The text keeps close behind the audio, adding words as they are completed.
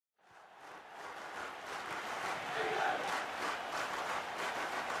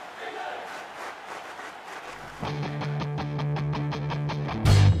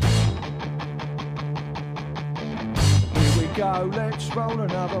Here we go, let's roll.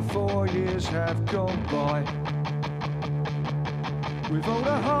 Another 4 years have gone by. With all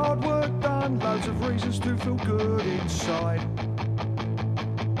the hard work done, loads of reasons to feel good inside.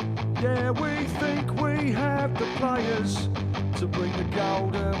 Yeah, we think we have the players to bring the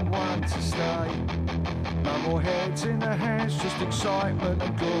golden one to stay. No more heads in the hands, just excitement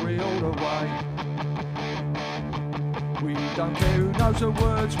and glory all the way. We don't care who knows the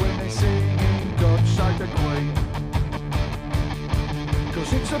words when they're singing God Save the Queen.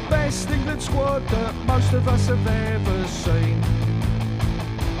 Cause it's the best England squad that most of us have ever seen.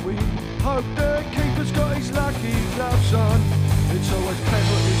 We hope the keeper's got his lucky gloves on. It's always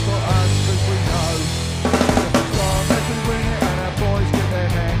penalties for us, as we know. As long as we win it and our boys get their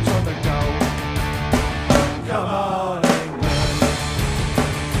hands on the goal. Come on, England.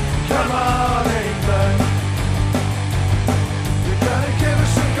 Come on, England. You're gonna give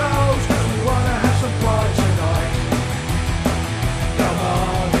us some goals, cause we wanna have some pride tonight. Come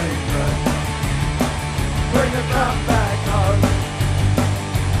on, England. Bring the cup back home.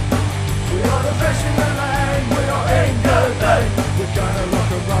 We are the best in the land, we are England. We're gonna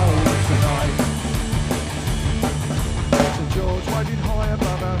rock and roll tonight. St George waving high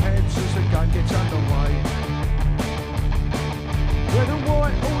above our heads as the game gets underway. Red and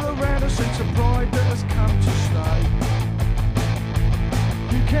white all around us, it's a pride that has come to stay.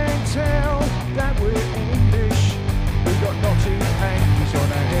 You can tell that we're English. We've got knotted hankies on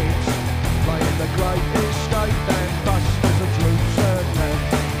our heads, playing the great escape and busters of troops and men.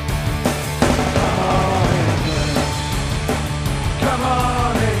 Come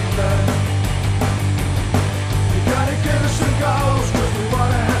on, England. You're gonna give us some goals, cause we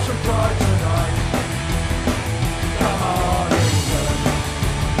wanna have some pride tonight. Come on, England.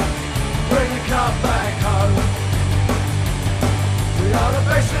 Bring the cup back home. We are the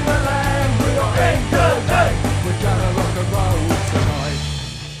best in the land, we are England. We're gonna rock and roll tonight.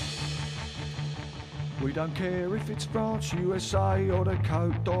 We don't care if it's France, USA or the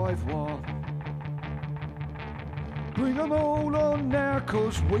Côte d'Ivoire. Bring them all on now,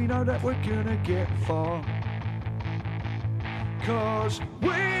 cause we know that we're gonna get far. Cause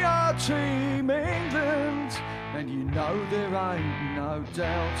we are Team England, and you know there ain't no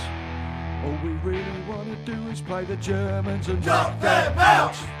doubt. All we really wanna do is play the Germans and knock them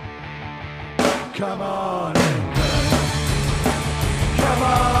out. Come on, England. Come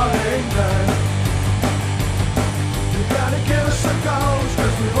on, England. You gotta give us some goals,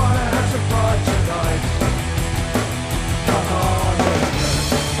 cause we wanna have some pride tonight. Come on, England.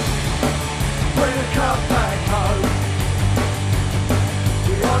 Bring the cup back home.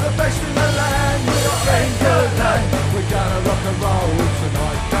 We are the best in the land, we are England. We're gonna rock and roll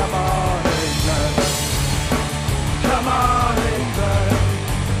tonight. Come on, England. Come on, England.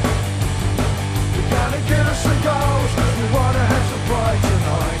 You're gonna give us some goals, cause we wanna have some pride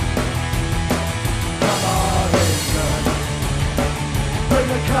tonight. Come on, England. Bring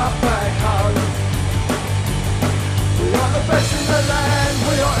the cup back home. We are the best in the land,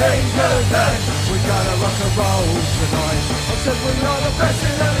 we are England. We're gonna rock and roll tonight. I said we are the best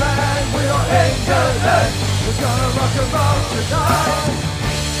in the land, we are England. We're gonna rock and roll tonight.